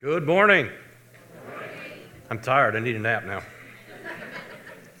Good morning. I'm tired. I need a nap now.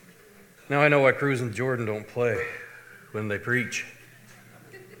 Now I know why Cruz and Jordan don't play when they preach.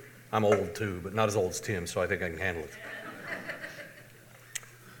 I'm old too, but not as old as Tim, so I think I can handle it.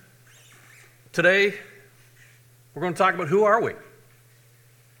 Today, we're going to talk about who are we?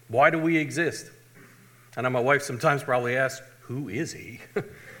 Why do we exist? I know my wife sometimes probably asks, who is he?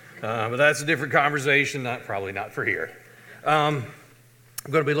 But that's a different conversation, probably not for here. I'm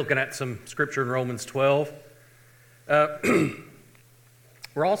going to be looking at some scripture in Romans 12.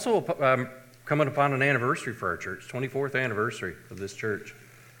 We're also coming upon an anniversary for our church, 24th anniversary of this church.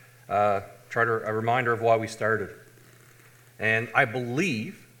 A reminder of why we started. And I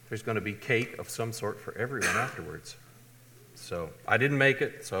believe there's going to be cake of some sort for everyone afterwards. So I didn't make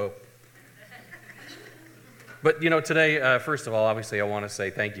it, so. But today, first of all, obviously I want to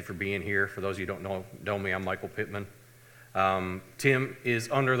say thank you for being here. For those of you who don't know me, I'm Michael Pittman. Tim is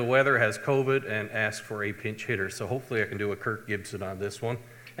under the weather, has COVID, and asked for a pinch hitter. So hopefully I can do a Kirk Gibson on this one.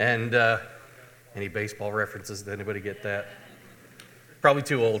 And any baseball references? Did anybody get that? Probably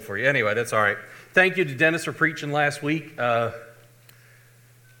too old for you. Anyway, that's all right. Thank you to Dennis for preaching last week. I'm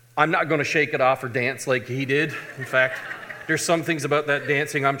not going to shake it off or dance like he did. In fact, there's some things about that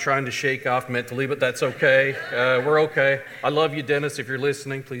dancing I'm trying to shake off mentally, but that's okay. We're okay. I love you, Dennis. If you're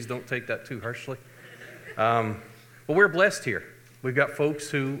listening, please don't take that too harshly. But we're blessed here. We've got folks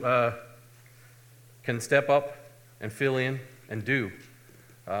who can step up and fill in and do,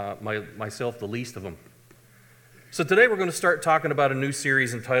 myself the least of them. So today we're going to start talking about a new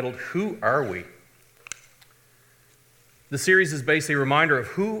series entitled, Who Are We? The series is basically a reminder of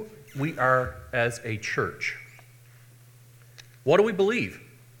who we are as a church. What do we believe?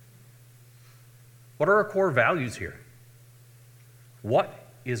 What are our core values here? What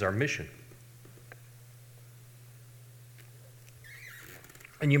is our mission?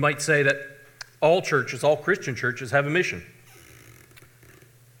 And you might say that all churches, all Christian churches, have a mission.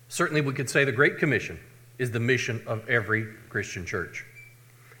 Certainly we could say the Great Commission is the mission of every Christian church.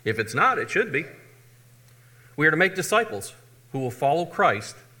 If it's not, it should be. We are to make disciples who will follow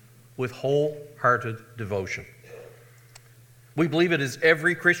Christ with wholehearted devotion. We believe it is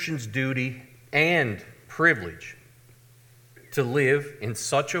every Christian's duty and privilege to live in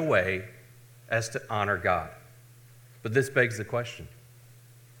such a way as to honor God. But this begs the question,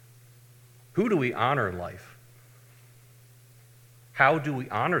 who do we honor in life? How do we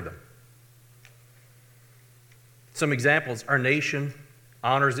honor them? Some examples, our nation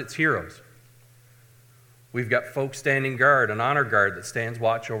honors its heroes. We've got folks standing guard, an honor guard that stands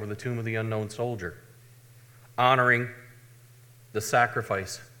watch over the tomb of the unknown soldier, honoring the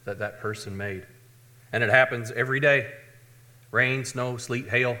sacrifice that person made. And it happens every day. Rain, snow, sleet,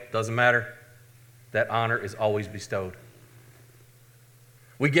 hail, doesn't matter. That honor is always bestowed.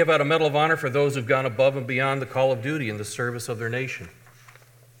 We give out a Medal of Honor for those who've gone above and beyond the call of duty in the service of their nation.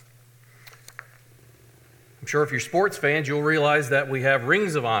 I'm sure if you're sports fans, you'll realize that we have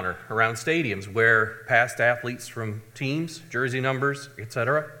rings of honor around stadiums where past athletes from teams, jersey numbers,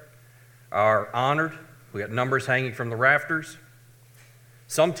 etc., are honored. We got numbers hanging from the rafters.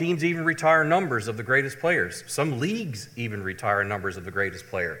 Some teams even retire numbers of the greatest players. Some leagues even retire numbers of the greatest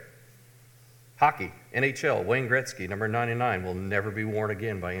player. Hockey, NHL, Wayne Gretzky, number 99, will never be worn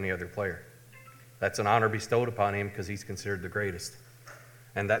again by any other player. That's an honor bestowed upon him because he's considered the greatest.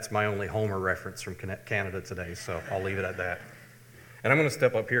 And that's my only Homer reference from Canada today, so I'll leave it at that. And I'm going to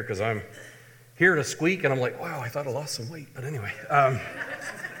step up here because I'm hearing a squeak, and I'm like, wow, I thought I lost some weight. But anyway.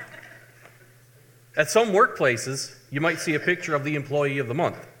 At some workplaces, you might see a picture of the employee of the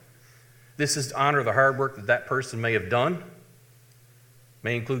month. This is to honor the hard work that person may have done.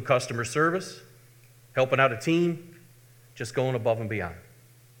 May include customer service, helping out a team, just going above and beyond.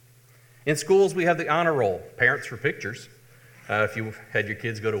 In schools, we have the honor roll, parents for pictures, if you had your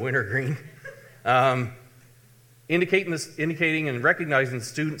kids go to Wintergreen, indicating and recognizing the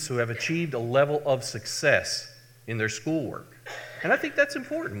students who have achieved a level of success in their schoolwork. And I think that's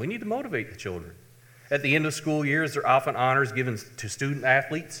important. We need to motivate the children. At the end of school years, there are often honors given to student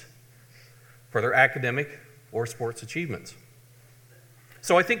athletes for their academic or sports achievements.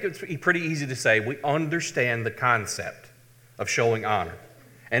 So I think it's pretty easy to say we understand the concept of showing honor.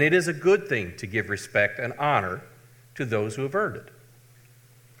 And it is a good thing to give respect and honor to those who have earned it.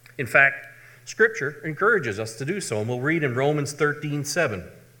 In fact, Scripture encourages us to do so, and we'll read in Romans 13:7.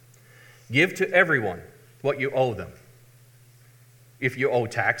 Give to everyone what you owe them. If you owe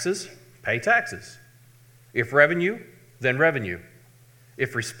taxes, pay taxes. If revenue, then revenue.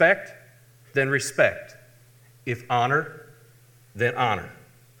 If respect, then respect. If honor, then honor.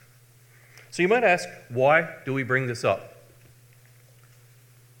 So you might ask, why do we bring this up?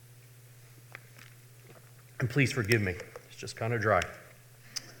 And please forgive me. It's just kind of dry.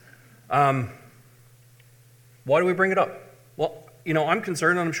 Why do we bring it up? Well, I'm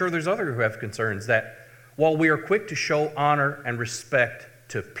concerned, and I'm sure there's others who have concerns, that while we are quick to show honor and respect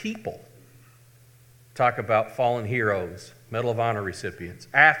to people, talk about fallen heroes, Medal of Honor recipients,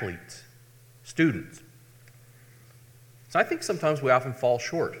 athletes, students, so I think sometimes we often fall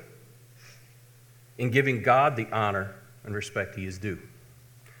short in giving God the honor and respect He is due.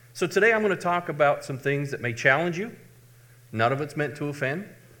 So today I'm going to talk about some things that may challenge you. None of it's meant to offend.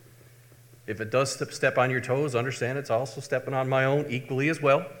 If it does step on your toes, understand it's also stepping on my own equally as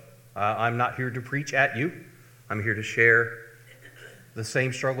well. I'm not here to preach at you. I'm here to share the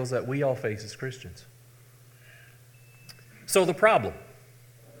same struggles that we all face as Christians. So the problem,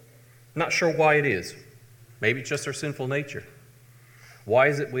 not sure why it is. Maybe it's just our sinful nature. Why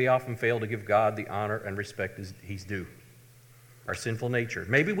is it we often fail to give God the honor and respect He's due? Our sinful nature.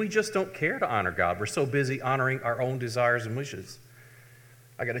 Maybe we just don't care to honor God. We're so busy honoring our own desires and wishes.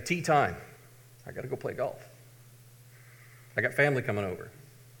 I got a tea time. I got to go play golf. I got family coming over.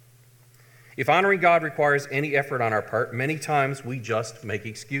 If honoring God requires any effort on our part, many times we just make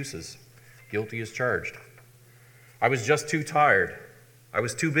excuses. Guilty as charged. I was just too tired. I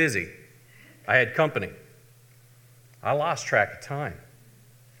was too busy. I had company. I lost track of time.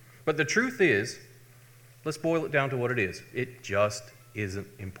 But the truth is, let's boil it down to what it is. It just isn't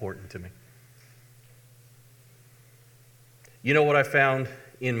important to me. You know what I found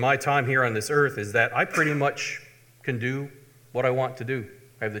in my time here on this earth is that I pretty much can do what I want to do.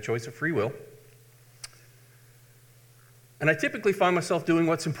 I have the choice of free will. And I typically find myself doing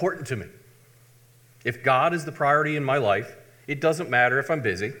what's important to me. If God is the priority in my life, it doesn't matter if I'm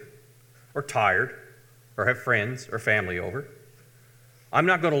busy or tired or have friends or family over. I'm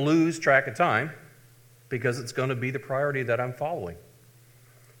not going to lose track of time because it's going to be the priority that I'm following.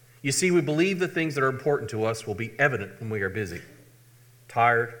 You see, we believe the things that are important to us will be evident when we are busy,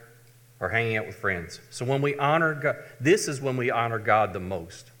 tired, or hanging out with friends. So when we honor God, this is when we honor God the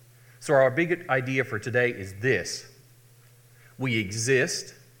most. So our big idea for today is this. We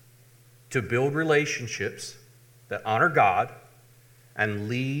exist to build relationships that honor God and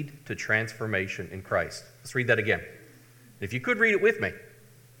lead to transformation in Christ. Let's read that again. If you could read it with me.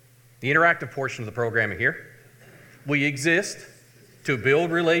 The interactive portion of the programming here. We exist to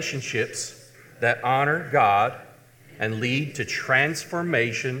build relationships that honor God and lead to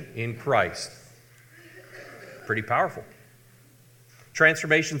transformation in Christ. Pretty powerful.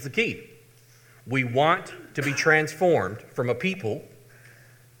 Transformation's the key. We want to be transformed from a people,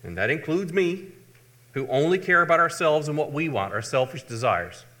 and that includes me, who only care about ourselves and what we want, our selfish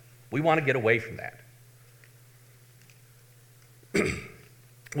desires. We want to get away from that.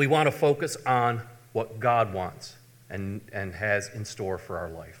 We want to focus on what God wants and has in store for our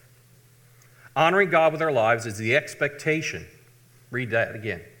life. Honoring God with our lives is the expectation, read that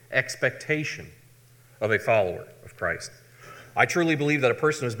again, expectation of a follower of Christ. I truly believe that a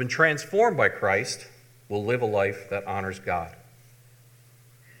person who has been transformed by Christ will live a life that honors God.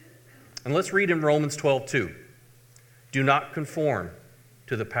 And let's read in Romans 12:2. Do not conform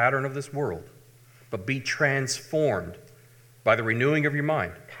to the pattern of this world, but be transformed by the renewing of your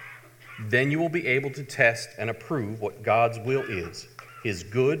mind. Then you will be able to test and approve what God's will is, His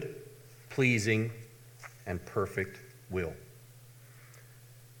good, pleasing, and perfect will.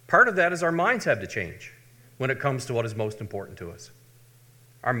 Part of that is our minds have to change when it comes to what is most important to us.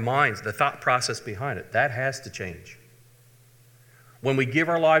 Our minds, the thought process behind it, that has to change. When we give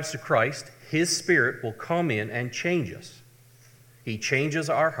our lives to Christ, His Spirit will come in and change us. He changes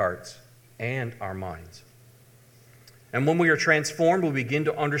our hearts and our minds. And when we are transformed, we begin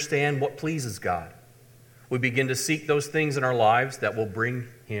to understand what pleases God. We begin to seek those things in our lives that will bring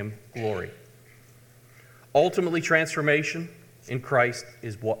Him glory. Ultimately, transformation in Christ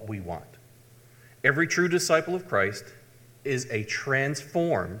is what we want. Every true disciple of Christ is a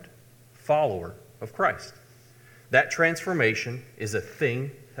transformed follower of Christ. That transformation is a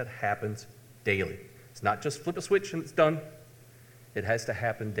thing that happens daily. It's not just flip a switch and it's done. It has to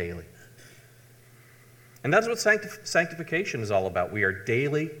happen daily. And that's what sanctification is all about. We are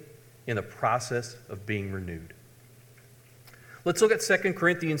daily in the process of being renewed. Let's look at 2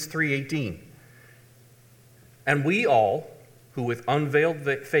 Corinthians 3:18. And we all, who with unveiled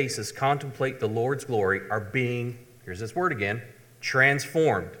faces contemplate the Lord's glory, are being, here's this word again,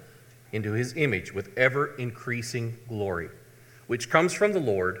 transformed into His image with ever-increasing glory, which comes from the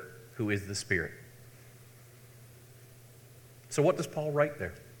Lord, who is the Spirit. So what does Paul write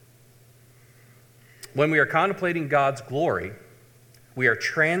there? When we are contemplating God's glory, we are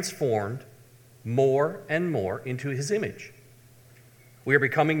transformed more and more into His image. We are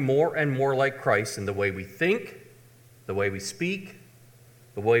becoming more and more like Christ in the way we think, the way we speak,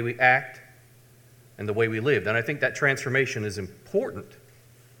 the way we act, and the way we live. And I think that transformation is important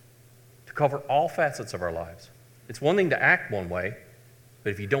to cover all facets of our lives. It's one thing to act one way,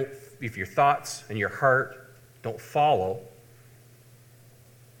 but if your thoughts and your heart don't follow,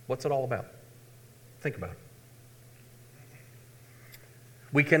 what's it all about? Think about it.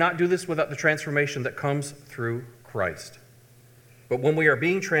 We cannot do this without the transformation that comes through Christ. But when we are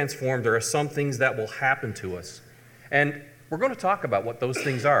being transformed, there are some things that will happen to us. And we're going to talk about what those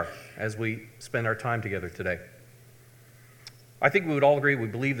things are as we spend our time together today. I think we would all agree we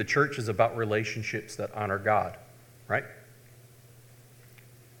believe the church is about relationships that honor God, right?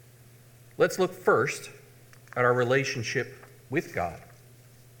 Let's look first at our relationship with God.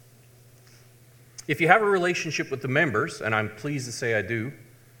 If you have a relationship with the members, and I'm pleased to say I do,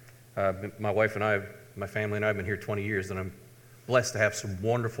 my wife and I, my family and I have been here 20 years, and I'm blessed to have some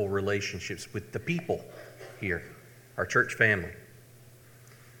wonderful relationships with the people here, our church family.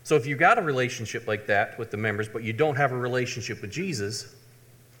 So if you've got a relationship like that with the members, but you don't have a relationship with Jesus,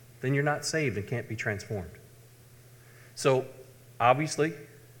 then you're not saved and can't be transformed. So obviously,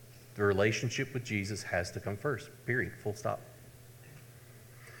 the relationship with Jesus has to come first, period, full stop.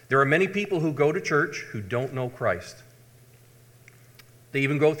 There are many people who go to church who don't know Christ. They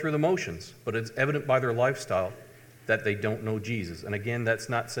even go through the motions, but it's evident by their lifestyle that they don't know Jesus. And again, that's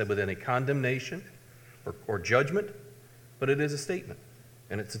not said with any condemnation or judgment, but it is a statement,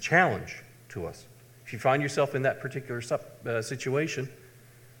 and it's a challenge to us. If you find yourself in that particular situation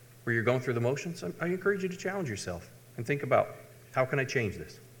where you're going through the motions, I encourage you to challenge yourself and think about, how can I change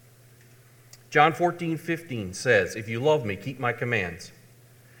this? John 14:15 says, "If you love me, keep my commands."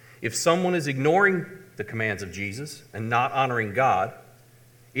 If someone is ignoring the commands of Jesus and not honoring God,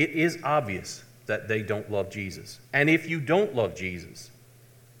 it is obvious that they don't love Jesus. And if you don't love Jesus,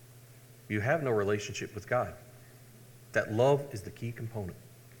 you have no relationship with God. That love is the key component.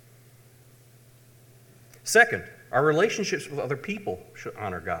 Second, our relationships with other people should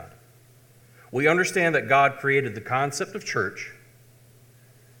honor God. We understand that God created the concept of church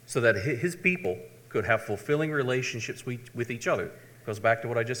so that his people could have fulfilling relationships with each other. It goes back to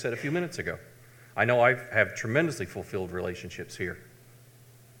what I just said a few minutes ago. I know I have tremendously fulfilled relationships here.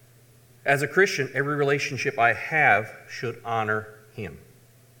 As a Christian, every relationship I have should honor him.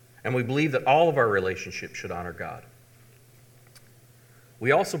 And we believe that all of our relationships should honor God.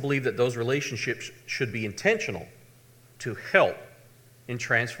 We also believe that those relationships should be intentional to help in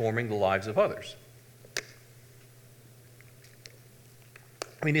transforming the lives of others.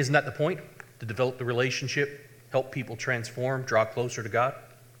 I mean, isn't that the point? To develop the relationship, help people transform, draw closer to God?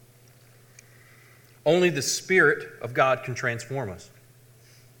 Only the Spirit of God can transform us.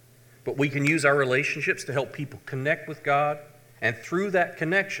 But we can use our relationships to help people connect with God, and through that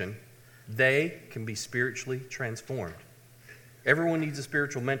connection, they can be spiritually transformed. Everyone needs a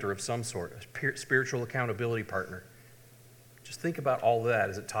spiritual mentor of some sort, a spiritual accountability partner. Just think about all of that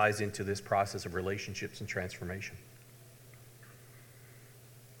as it ties into this process of relationships and transformation.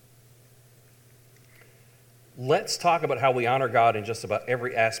 Let's talk about how we honor God in just about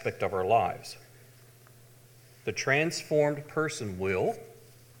every aspect of our lives. The transformed person will,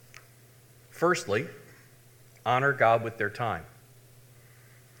 firstly, honor God with their time.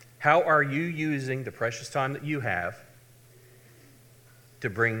 How are you using the precious time that you have to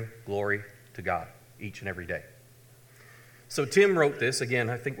bring glory to God each and every day? So Tim wrote this. Again,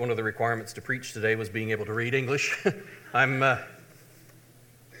 I think one of the requirements to preach today was being able to read English.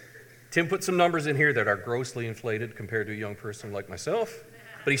 Tim put some numbers in here that are grossly inflated compared to a young person like myself.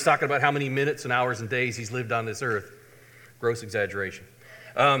 But he's talking about how many minutes and hours and days he's lived on this earth. Gross exaggeration.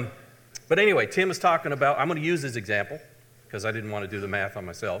 But anyway, Tim is talking about, I'm going to use his example because I didn't want to do the math on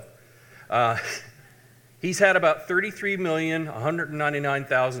myself. He's had about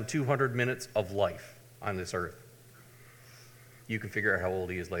 33,199,200 minutes of life on this earth. You can figure out how old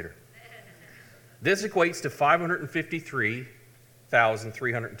he is later. This equates to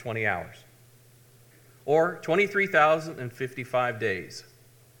 553,320 hours, or 23,055 days.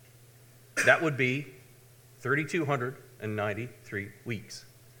 That would be 3,293 weeks.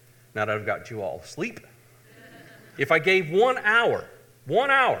 Now that I've got you all asleep, if I gave 1 hour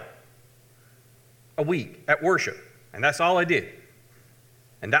a week at worship, and that's all I did,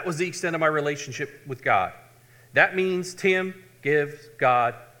 and that was the extent of my relationship with God, that means Tim gives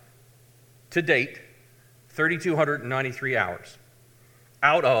God, to date, 3,293 hours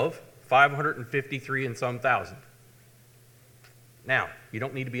out of 553 and some thousand. Now, you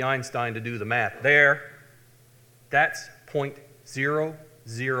don't need to be Einstein to do the math there. That's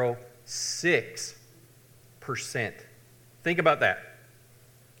 0.006%. Think about that.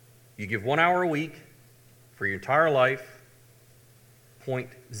 You give 1 hour a week for your entire life,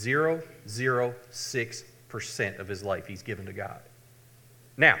 0.006% of his life he's given to God.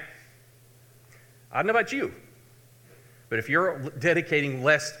 Now, I don't know about you, but if you're dedicating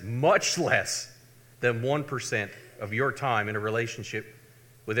much less than 1% of your time in a relationship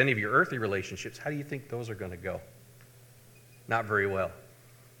with any of your earthly relationships, how do you think those are going to go? Not very well.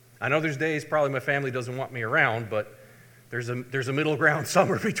 I know there's days probably my family doesn't want me around, but there's a middle ground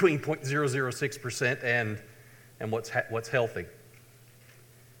somewhere between 0.006% and what's healthy.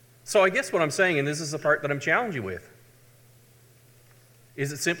 So I guess what I'm saying, and this is the part that I'm challenging you with,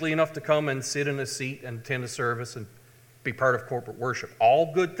 is it simply enough to come and sit in a seat and attend a service and be part of corporate worship?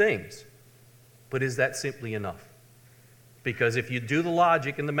 All good things. But is that simply enough? Because if you do the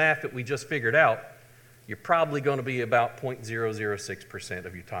logic and the math that we just figured out, you're probably going to be about 0.006%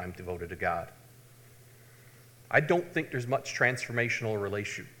 of your time devoted to God. I don't think there's much transformational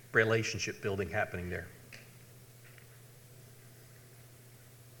relationship building happening there.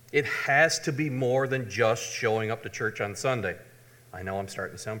 It has to be more than just showing up to church on Sunday. I know I'm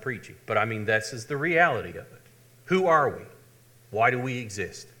starting to sound preachy, but I mean, this is the reality of it. Who are we? Why do we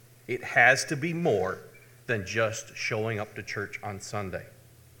exist? It has to be more than just showing up to church on Sunday.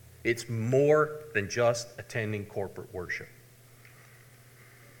 It's more than just attending corporate worship.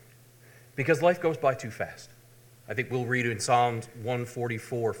 Because life goes by too fast. I think we'll read in Psalms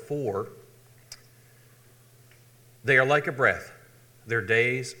 144:4, they are like a breath. Their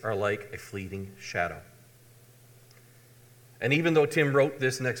days are like a fleeting shadow. And even though Tim wrote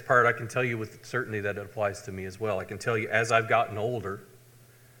this next part, I can tell you with certainty that it applies to me as well. I can tell you as I've gotten older,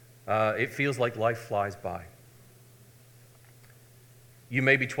 it feels like life flies by. You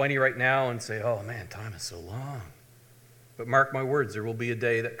may be 20 right now and say, oh man, time is so long. But mark my words, there will be a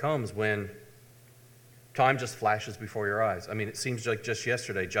day that comes when time just flashes before your eyes. I mean, it seems like just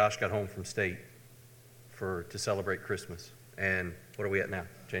yesterday, Josh got home from state to celebrate Christmas. And what are we at now?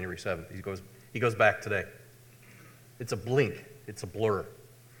 January 7th. He goes back today. It's a blink. It's a blur.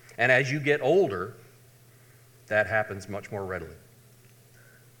 And as you get older, that happens much more readily.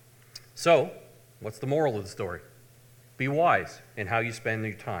 So, what's the moral of the story? Be wise in how you spend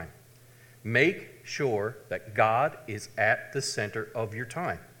your time. Make sure that God is at the center of your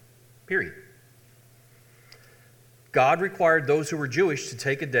time. Period. God required those who were Jewish to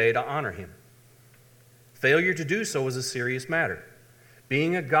take a day to honor him. Failure to do so was a serious matter.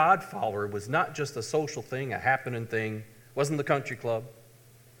 Being a God follower was not just a social thing, a happening thing, wasn't the country club.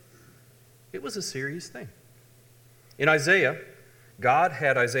 It was a serious thing. In Isaiah, God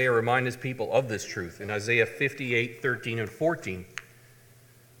had Isaiah remind his people of this truth. In Isaiah 58:13 and 14,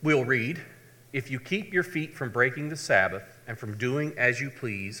 we'll read, if you keep your feet from breaking the Sabbath and from doing as you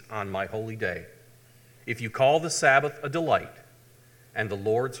please on my holy day, if you call the Sabbath a delight and the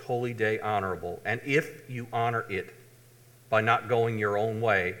Lord's holy day honorable, and if you honor it by not going your own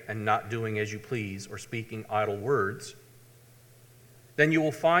way and not doing as you please or speaking idle words, then you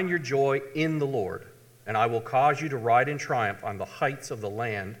will find your joy in the Lord, and I will cause you to ride in triumph on the heights of the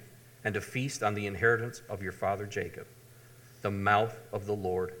land and to feast on the inheritance of your father Jacob. The mouth of the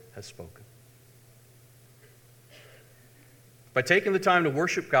Lord has spoken. By taking the time to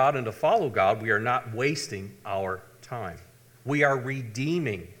worship God and to follow God, we are not wasting our time. We are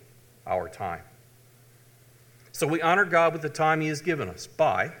redeeming our time. So we honor God with the time he has given us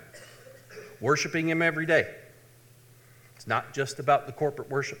by worshiping him every day. It's not just about the corporate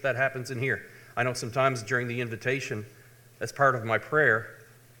worship that happens in here. I know sometimes during the invitation, as part of my prayer,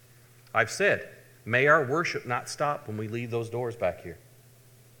 I've said, may our worship not stop when we leave those doors back here.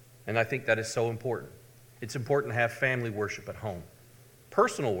 And I think that is so important. It's important to have family worship at home,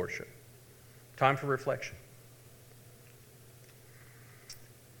 personal worship, time for reflection.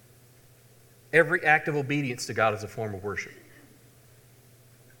 Every act of obedience to God is a form of worship.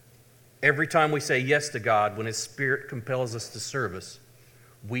 Every time we say yes to God, when his Spirit compels us to service,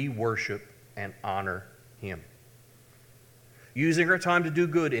 we worship and honor him. Using our time to do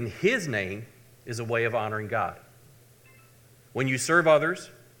good in his name is a way of honoring God. When you serve others,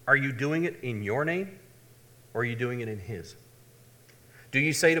 are you doing it in your name or are you doing it in his? Do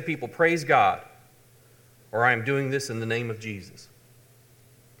you say to people, praise God, or I am doing this in the name of Jesus?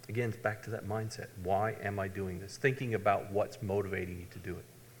 Again, it's back to that mindset. Why am I doing this? Thinking about what's motivating you to do it.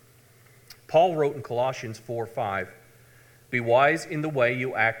 Paul wrote in Colossians 4:5, be wise in the way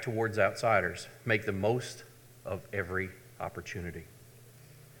you act towards outsiders. Make the most of every opportunity.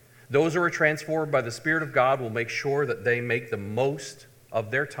 Those who are transformed by the Spirit of God will make sure that they make the most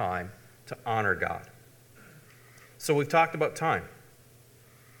of their time to honor God. So we've talked about time.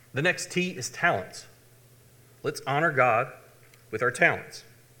 The next T is talents. Let's honor God with our talents.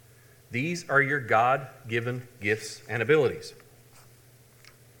 These are your God-given gifts and abilities.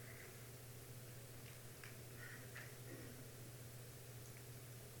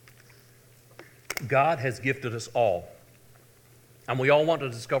 God has gifted us all, and we all want to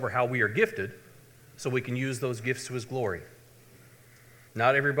discover how we are gifted so we can use those gifts to His glory.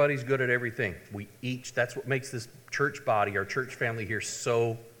 Not everybody's good at everything. That's what makes this church body, our church family here,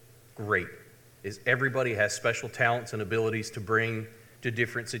 so great, is everybody has special talents and abilities to bring to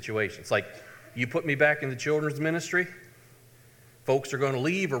different situations. Like, you put me back in the children's ministry, folks are going to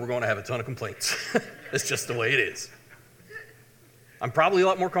leave or we're going to have a ton of complaints. It's just the way it is. I'm probably a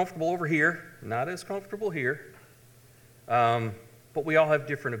lot more comfortable over here, not as comfortable here, but we all have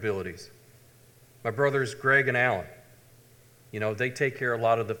different abilities. My brothers Greg and Alan, they take care of a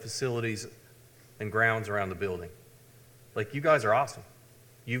lot of the facilities and grounds around the building. Like, you guys are awesome.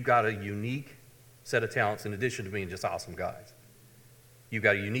 You've got a unique set of talents in addition to being just awesome guys. You've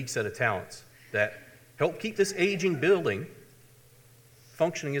got a unique set of talents that help keep this aging building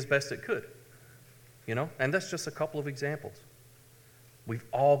functioning as best it could. And that's just a couple of examples. We've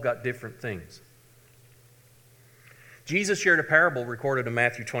all got different things. Jesus shared a parable recorded in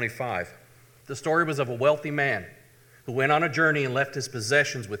Matthew 25. The story was of a wealthy man who went on a journey and left his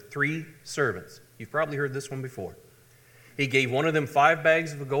possessions with 3 servants. You've probably heard this one before. He gave one of them 5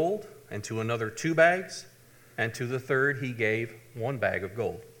 bags of gold, and to another 2 bags, and to the third he gave 1 bag of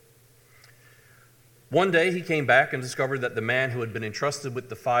gold. One day he came back and discovered that the man who had been entrusted with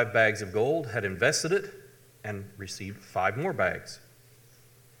the 5 bags of gold had invested it and received 5 more bags.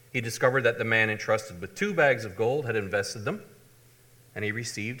 He discovered that the man entrusted with 2 bags of gold had invested them, and he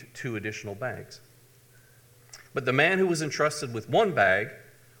received 2 additional bags. But the man who was entrusted with 1 bag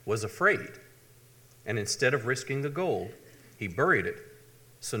was afraid, and instead of risking the gold, he buried it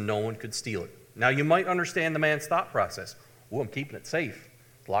so no one could steal it. Now, you might understand the man's thought process. Oh, I'm keeping it safe.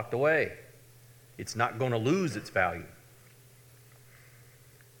 It's locked away. It's not going to lose its value.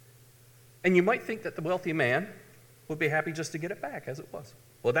 And you might think that the wealthy man would be happy just to get it back as it was.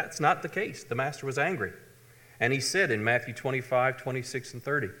 Well, that's not the case. The master was angry. And he said in Matthew 25, 26, and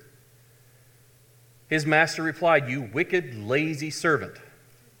 30, his master replied, "You wicked, lazy servant.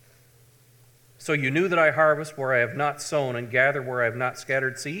 So you knew that I harvest where I have not sown and gather where I have not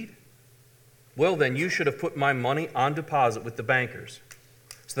scattered seed? Well, then you should have put my money on deposit with the bankers,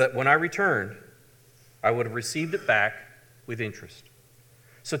 so that when I returned, I would have received it back with interest.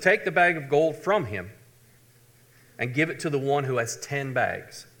 So take the bag of gold from him and give it to the one who has 10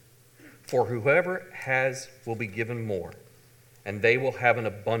 bags. For whoever has will be given more, and they will have an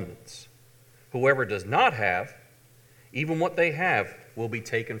abundance. Whoever does not have, even what they have will be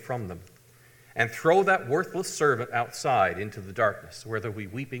taken from them. And throw that worthless servant outside into the darkness, where there will be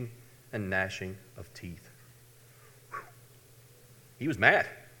weeping and gnashing of teeth." Whew. He was mad.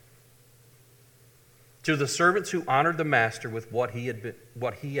 To the servants who honored the master with what he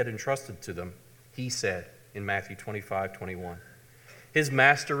had entrusted to them, he said in Matthew 25, 21, his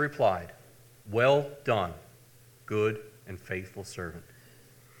master replied, "Well done, good and faithful servant.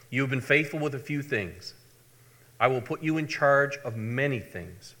 You have been faithful with a few things. I will put you in charge of many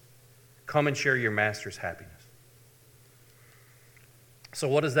things. Come and share your master's happiness." So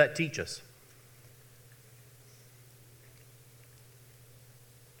what does that teach us?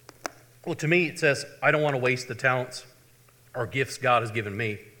 Well, to me, it says, I don't want to waste the talents or gifts God has given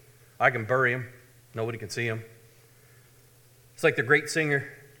me. I can bury them. Nobody can see them. It's like the great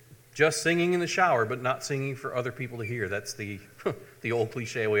singer, just singing in the shower, but not singing for other people to hear. That's the old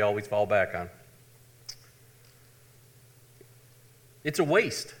cliche we always fall back on. It's a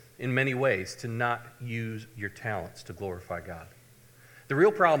waste in many ways to not use your talents to glorify God. The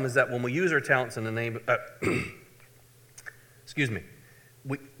real problem is that when we use our talents in the name of,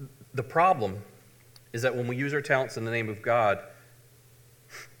 the problem is that when we use our talents in the name of God,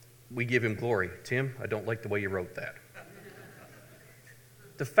 we give him glory. Tim, I don't like the way you wrote that.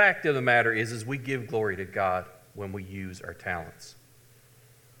 The fact of the matter is we give glory to God when we use our talents.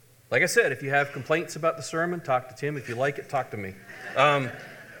 Like I said, if you have complaints about the sermon, talk to Tim. If you like it, talk to me.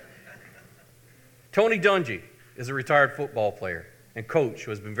 Tony Dungy is a retired football player and coach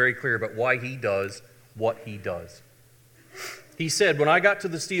who has been very clear about why he does what he does. He said, "When I got to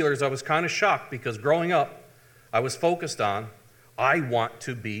the Steelers, I was kind of shocked because growing up, I was focused on, I want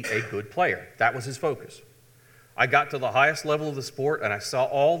to be a good player." That was his focus. I got to the highest level of the sport, and I saw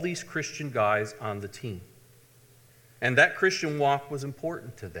all these Christian guys on the team. And that Christian walk was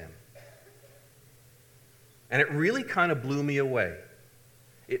important to them. And it really kind of blew me away.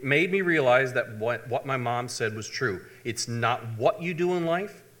 It made me realize that what my mom said was true. It's not what you do in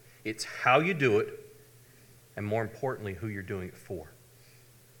life, it's how you do it, and more importantly, who you're doing it for.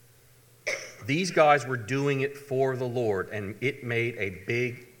 These guys were doing it for the Lord, and it made a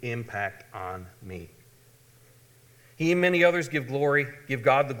big impact on me. He and many others give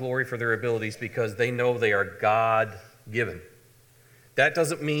God the glory for their abilities because they know they are God-given. That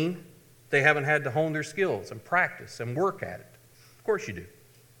doesn't mean they haven't had to hone their skills and practice and work at it. Of course you do.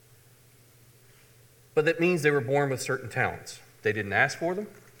 But that means they were born with certain talents. They didn't ask for them.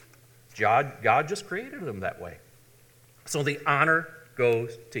 God just created them that way. So the honor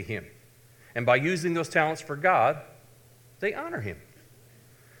goes to Him. And by using those talents for God, they honor Him.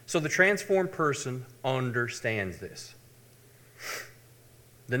 So the transformed person understands this.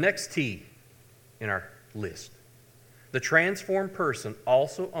 The next T in our list. The transformed person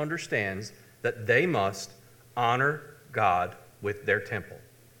also understands that they must honor God with their temple.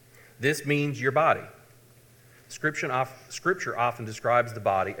 This means your body. Scripture often describes the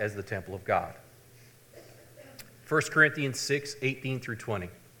body as the temple of God. 1 Corinthians 6, 18 through 20.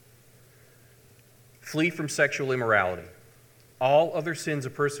 Flee from sexual immorality. All other sins a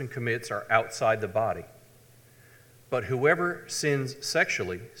person commits are outside the body. But whoever sins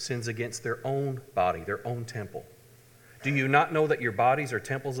sexually sins against their own body, their own temple. Do you not know that your bodies are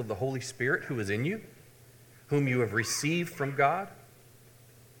temples of the Holy Spirit who is in you, whom you have received from God?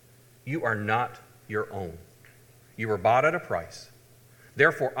 You are not your own. You were bought at a price.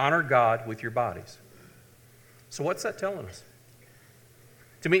 Therefore, honor God with your bodies. So what's that telling us?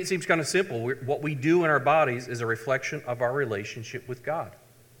 To me, it seems kind of simple. What we do in our bodies is a reflection of our relationship with God.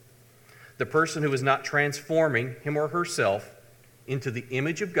 The person who is not transforming him or herself into the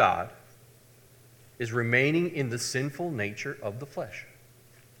image of God is remaining in the sinful nature of the flesh.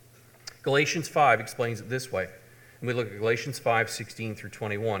 Galatians 5 explains it this way. And we look at Galatians 5, 16 through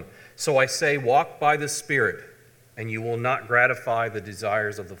 21. So I say, walk by the Spirit, and you will not gratify the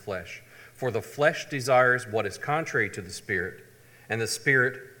desires of the flesh. For the flesh desires what is contrary to the Spirit, and the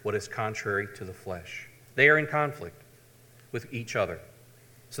Spirit what is contrary to the flesh. They are in conflict with each other,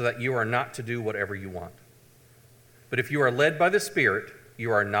 so that you are not to do whatever you want. But if you are led by the Spirit, you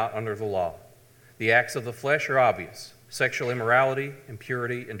are not under the law. The acts of the flesh are obvious: sexual immorality,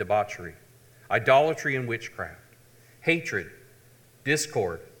 impurity, and debauchery, idolatry and witchcraft, hatred,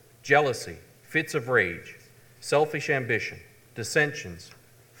 discord, jealousy, fits of rage, selfish ambition, dissensions,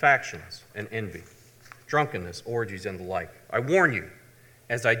 factions, and envy, drunkenness, orgies, and the like. I warn you,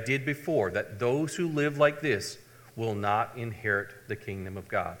 as I did before, that those who live like this will not inherit the kingdom of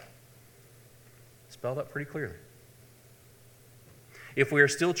God. Spelled out pretty clearly. If we are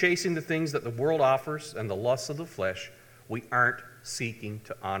still chasing the things that the world offers and the lusts of the flesh, we aren't seeking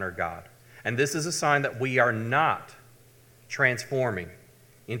to honor God. And this is a sign that we are not transforming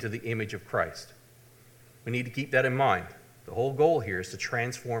into the image of Christ. We need to keep that in mind. The whole goal here is to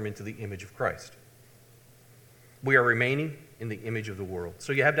transform into the image of Christ. We are remaining in the image of the world.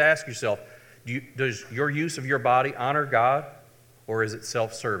 So you have to ask yourself, does your use of your body honor God, or is it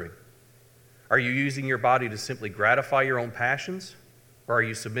self-serving? Are you using your body to simply gratify your own passions, or are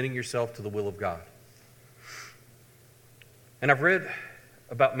you submitting yourself to the will of God? And I've read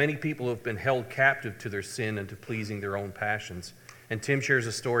about many people who have been held captive to their sin and to pleasing their own passions. And Tim shares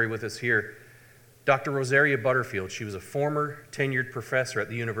a story with us here. Dr. Rosaria Butterfield, she was a former tenured professor at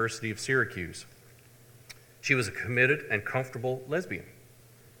the University of Syracuse. She was a committed and comfortable lesbian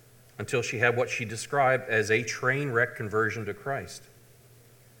until she had what she described as a train wreck conversion to Christ.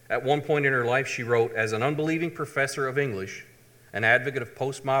 At one point in her life, she wrote, as an unbelieving professor of English, an advocate of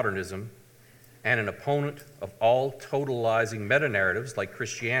postmodernism, and an opponent of all totalizing meta-narratives like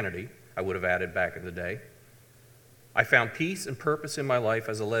Christianity, I would have added back in the day, I found peace and purpose in my life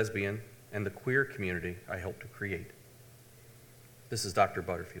as a lesbian and the queer community I helped to create. This is Dr.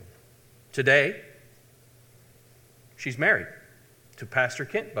 Butterfield. Today, she's married to Pastor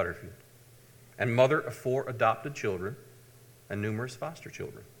Kent Butterfield and mother of 4 adopted children and numerous foster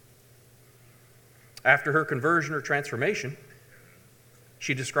children. After her conversion or transformation,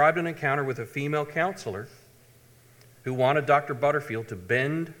 she described an encounter with a female counselor who wanted Dr. Butterfield to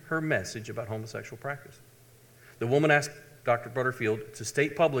bend her message about homosexual practice. The woman asked Dr. Butterfield to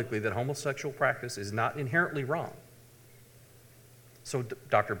state publicly that homosexual practice is not inherently wrong. So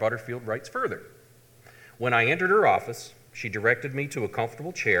Dr. Butterfield writes further. When I entered her office, she directed me to a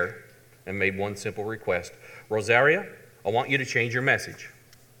comfortable chair and made one simple request. Rosaria, I want you to change your message.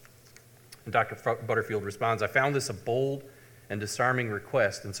 And Dr. Butterfield responds, I found this a bold and disarming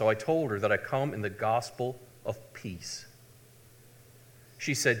request, and so I told her that I come in the gospel of peace.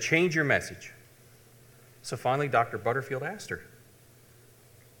 She said, change your message. So finally, Dr. Butterfield asked her,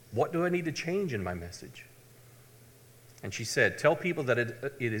 what do I need to change in my message? And she said, tell people that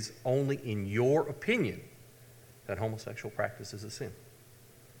it is only in your opinion that homosexual practice is a sin.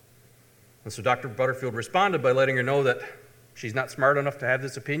 And so Dr. Butterfield responded by letting her know that she's not smart enough to have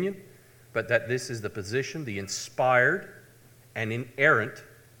this opinion, but that this is the position the inspired and inerrant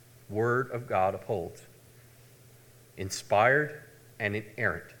Word of God upholds. Inspired and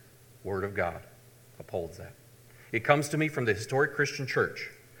inerrant Word of God upholds that. It comes to me from the historic Christian church,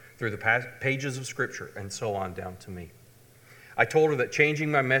 through the pages of Scripture, and so on down to me. I told her that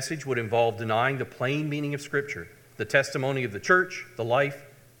changing my message would involve denying the plain meaning of Scripture, the testimony of the church, the life,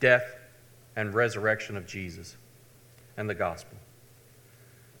 death, and resurrection of Jesus, and the gospel.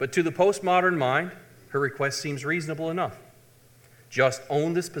 But to the postmodern mind, her request seems reasonable enough. Just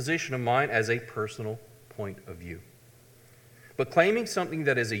own this position of mine as a personal point of view. But claiming something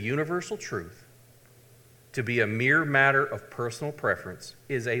that is a universal truth to be a mere matter of personal preference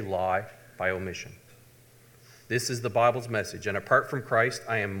is a lie by omission. This is the Bible's message, and apart from Christ,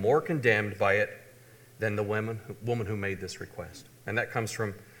 I am more condemned by it than the woman who made this request. And that comes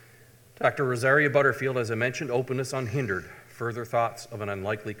from Dr. Rosaria Butterfield, as I mentioned, Openness Unhindered, Further Thoughts of an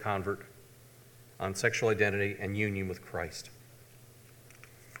Unlikely Convert on Sexual Identity and Union with Christ.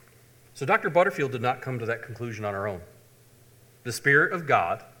 So Dr. Butterfield did not come to that conclusion on her own. The Spirit of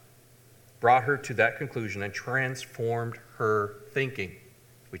God brought her to that conclusion and transformed her thinking,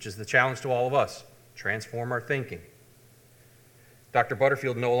 which is the challenge to all of us. Transform our thinking. Dr.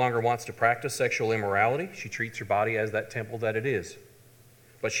 Butterfield no longer wants to practice sexual immorality. She treats her body as that temple that it is.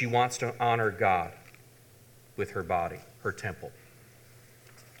 But she wants to honor God with her body, her temple.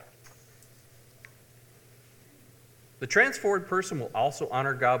 The transformed person will also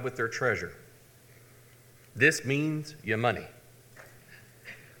honor God with their treasure. This means your money.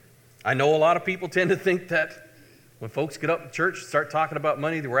 I know a lot of people tend to think that when folks get up in church and start talking about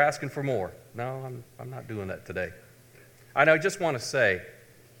money, that we're asking for more. No, I'm not doing that today. And I just want to say,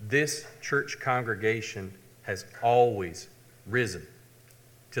 this church congregation has always risen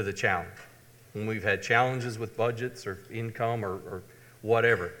to the challenge. When we've had challenges with budgets or income or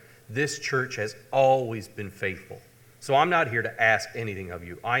whatever, this church has always been faithful. So I'm not here to ask anything of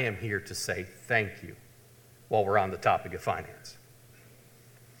you. I am here to say thank you while we're on the topic of finance.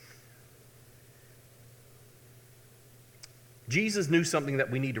 Jesus knew something that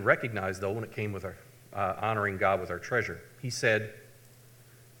we need to recognize, though, when it came with our honoring God with our treasure. He said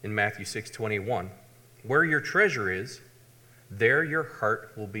in Matthew 6:21, "Where your treasure is, there your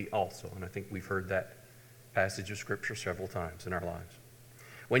heart will be also." And I think we've heard that passage of Scripture several times in our lives.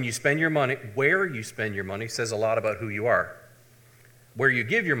 When you spend your money, where you spend your money says a lot about who you are. Where you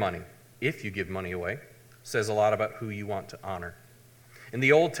give your money, if you give money away, says a lot about who you want to honor. In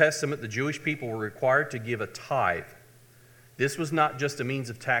the Old Testament, the Jewish people were required to give a tithe. This was not just a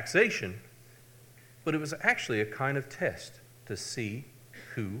means of taxation, but it was actually a kind of test to see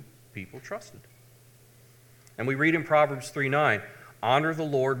who people trusted. And we read in Proverbs 3:9, "Honor the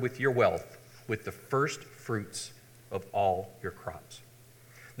Lord with your wealth, with the first fruits of all your crops."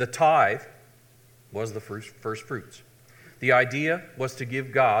 The tithe was the first fruits. The idea was to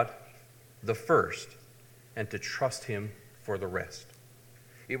give God the first and to trust Him for the rest.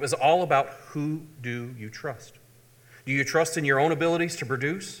 It was all about who do you trust. Do you trust in your own abilities to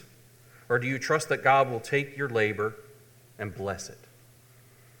produce? Or do you trust that God will take your labor and bless it?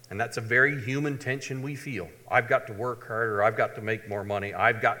 And that's a very human tension we feel. I've got to work harder. I've got to make more money.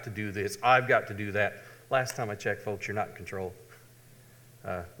 I've got to do this. I've got to do that. Last time I checked, folks, you're not in control.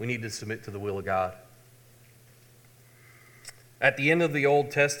 We need to submit to the will of God. At the end of the Old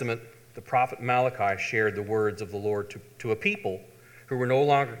Testament, the prophet Malachi shared the words of the Lord to a people who were no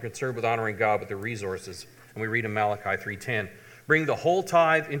longer concerned with honoring God with their resources. And we read in Malachi 3:10, "Bring the whole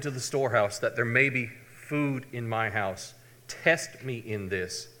tithe into the storehouse, that there may be food in my house. Test me in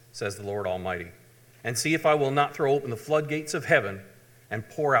this, says the Lord Almighty, and see if I will not throw open the floodgates of heaven and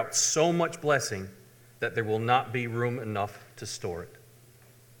pour out so much blessing that there will not be room enough to store it."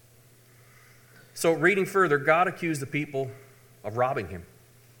 So reading further, God accused the people of robbing Him,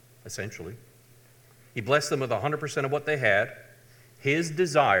 essentially. He blessed them with 100% of what they had. His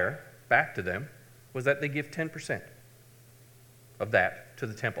desire back to them was that they give 10% of that to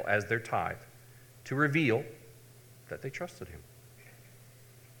the temple as their tithe, to reveal that they trusted Him.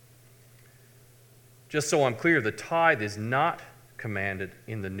 Just so I'm clear, the tithe is not commanded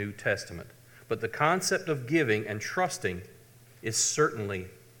in the New Testament, but the concept of giving and trusting is certainly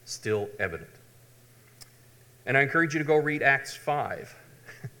still evident. And I encourage you to go read Acts 5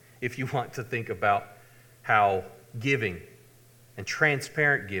 if you want to think about how giving and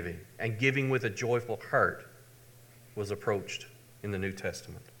transparent giving and giving with a joyful heart was approached in the New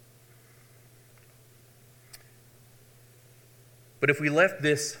Testament. But if we left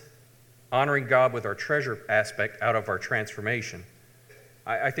this honoring God with our treasure aspect out of our transformation,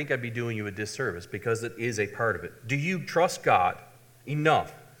 I think I'd be doing you a disservice because it is a part of it. Do you trust God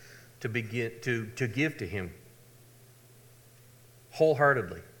enough to begin to give to Him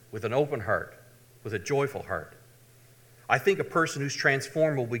wholeheartedly, with an open heart, with a joyful heart? I think a person who's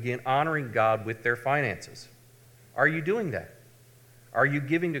transformed will begin honoring God with their finances. Are you doing that? Are you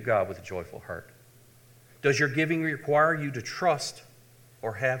giving to God with a joyful heart? Does your giving require you to trust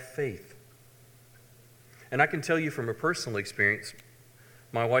or have faith? And I can tell you from a personal experience,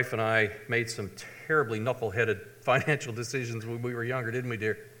 my wife and I made some terribly knuckle-headed financial decisions when we were younger, didn't we,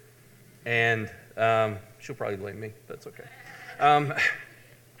 dear? And she'll probably blame me. That's okay.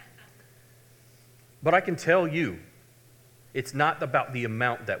 But I can tell you, it's not about the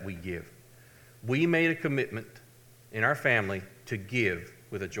amount that we give. We made a commitment in our family to give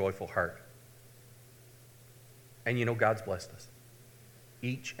with a joyful heart. And you know, God's blessed us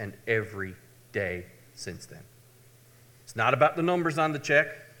each and every day since then. It's not about the numbers on the check.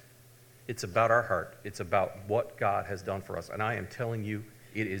 It's about our heart. It's about what God has done for us. And I am telling you,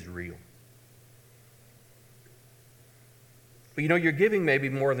 it is real. But you know, your giving may be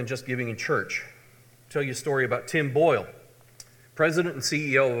more than just giving in church. I'll tell you a story about Tim Boyle, president and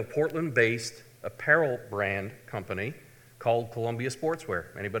CEO of a Portland-based apparel brand company called Columbia Sportswear.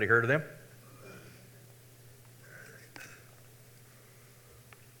 Anybody heard of them?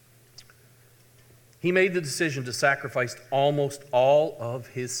 He made the decision to sacrifice almost all of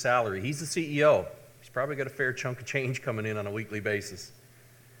his salary. He's the CEO. He's probably got a fair chunk of change coming in on a weekly basis.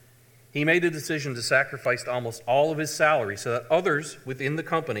 He made the decision to sacrifice almost all of his salary so that others within the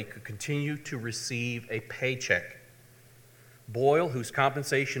company could continue to receive a paycheck. Boyle, whose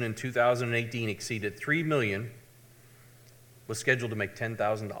compensation in 2018 exceeded $3 million, was scheduled to make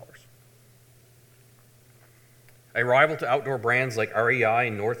 $10,000. A rival to outdoor brands like REI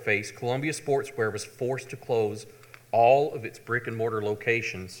and North Face, Columbia Sportswear was forced to close all of its brick-and-mortar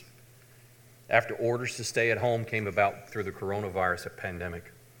locations after orders to stay at home came about through the coronavirus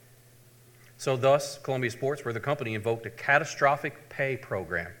pandemic. So thus, Columbia Sportswear, the company, invoked a catastrophic pay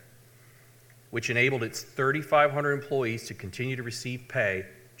program, which enabled its 3,500 employees to continue to receive pay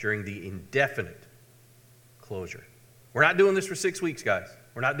during the indefinite closure. We're not doing this for 6 weeks, guys.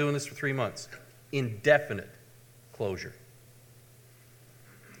 We're not doing this for 3 months. Indefinite closure.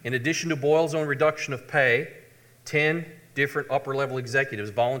 In addition to Boyle's own reduction of pay, 10 different upper-level executives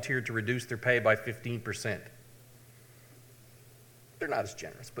volunteered to reduce their pay by 15%. They're not as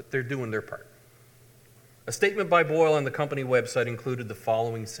generous, but they're doing their part. A statement by Boyle on the company website included the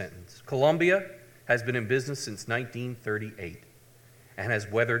following sentence: Columbia has been in business since 1938 and has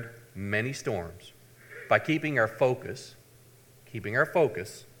weathered many storms by keeping our focus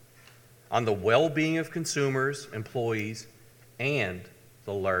on the well-being of consumers, employees, and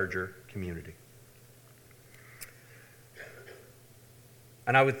the larger community.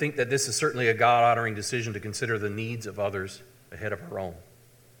 And I would think that this is certainly a God-honoring decision to consider the needs of others ahead of our own.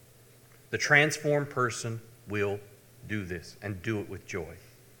 The transformed person will do this and do it with joy.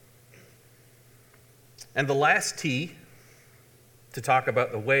 And the last T to talk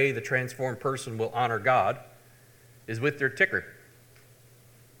about the way the transformed person will honor God is with their ticker,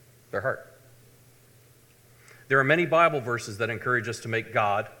 their heart. There are many Bible verses that encourage us to make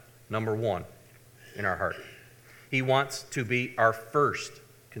God number one in our heart. He wants to be our first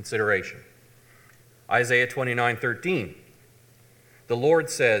consideration. Isaiah 29:13. The Lord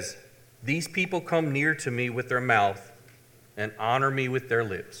says, "These people come near to me with their mouth and honor me with their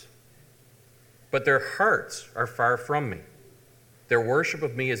lips, but their hearts are far from me. Their worship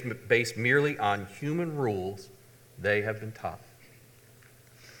of me is based merely on human rules they have been taught."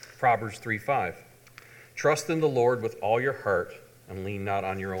 Proverbs 3:5. Trust in the Lord with all your heart and lean not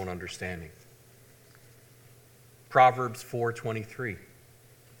on your own understanding. Proverbs 4:23.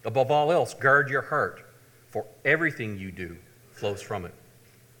 Above all else, guard your heart, for everything you do flows from it.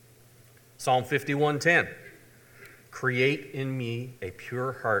 Psalm 51:10. Create in me a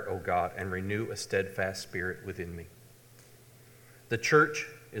pure heart, O God, and renew a steadfast spirit within me. The church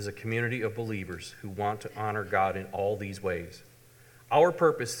is a community of believers who want to honor God in all these ways. Our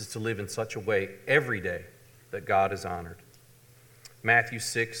purpose is to live in such a way every day that God is honored. Matthew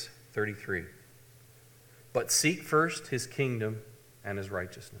 6:33. But seek first his kingdom and his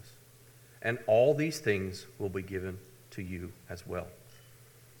righteousness, and all these things will be given to you as well.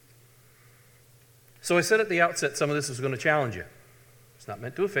 So I said at the outset, some of this is going to challenge you. It's not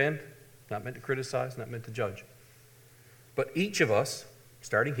meant to offend, not meant to criticize, not meant to judge. But each of us,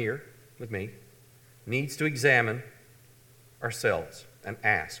 starting here with me, needs to examine ourselves and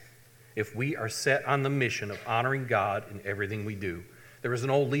ask if we are set on the mission of honoring God in everything we do. There is an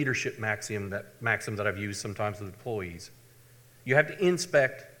old leadership maxim that I've used sometimes with employees. You have to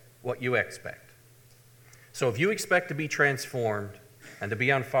inspect what you expect. So if you expect to be transformed and to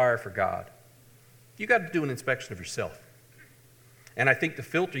be on fire for God, you got to do an inspection of yourself. And I think the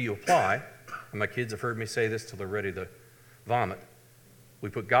filter you apply, and my kids have heard me say this till they're ready to vomit, we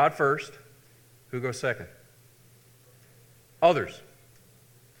put God first. Who goes second? Others,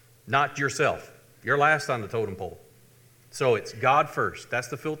 not yourself. You're last on the totem pole. So it's God first. That's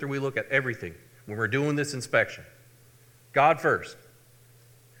the filter we look at everything when we're doing this inspection. God first,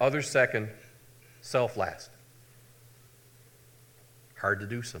 others second, self last. Hard to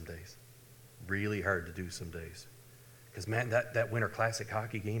do some days. Really hard to do some days. Because, man, that Winter Classic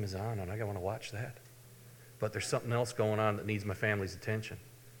hockey game is on, and I want to watch that. But there's something else going on that needs my family's attention.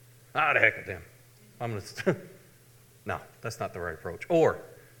 The heck with them. I'm going to... No, that's not the right approach. Or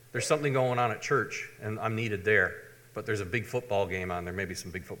there's something going on at church, and I'm needed there, but there's a big football game on. There may be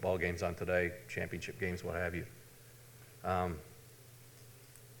some big football games on today, championship games, what have you.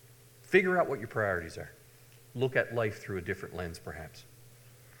 Figure out what your priorities are. Look at life through a different lens, perhaps.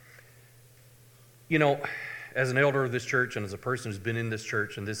 You know, as an elder of this church and as a person who's been in this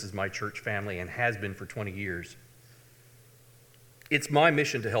church, and this is my church family and has been for 20 years, it's my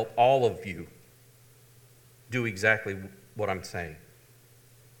mission to help all of you do exactly what I'm saying.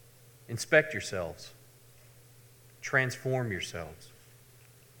 Inspect yourselves. Transform yourselves.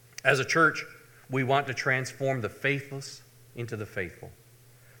 As a church, we want to transform the faithless into the faithful,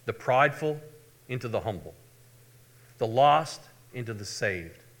 the prideful into the humble, the lost into the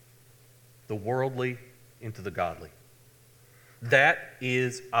saved, the worldly into the godly. That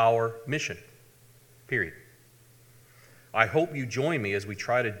is our mission, period. I hope you join me as we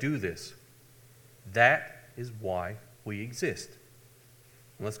try to do this. That is why we exist.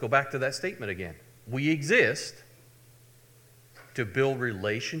 And let's go back to that statement again. We exist to build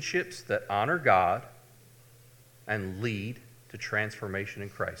relationships that honor God and lead to transformation in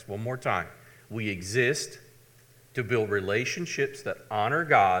Christ. One more time. We exist to build relationships that honor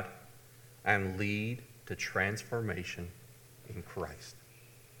God and lead to transformation in Christ.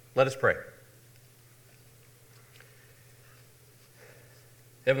 Let us pray.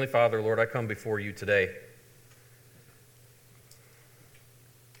 Heavenly Father, Lord, I come before you today.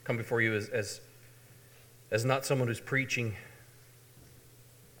 Come before you as not someone who's preaching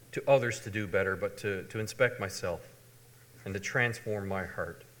to others to do better, but to inspect myself and to transform my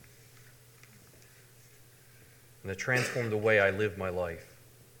heart and to transform the way I live my life.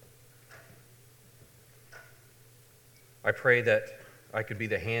 I pray that I could be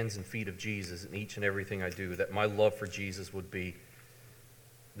the hands and feet of Jesus in each and everything I do, that my love for Jesus would be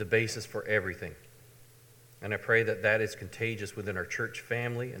the basis for everything. And I pray that that is contagious within our church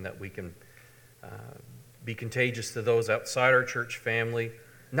family and that we can be contagious to those outside our church family,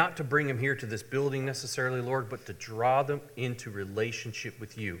 not to bring them here to this building necessarily, Lord, but to draw them into relationship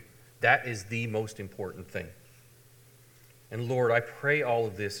with you. That is the most important thing. And Lord, I pray all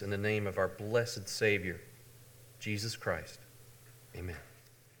of this in the name of our blessed Savior, Jesus Christ. Amen.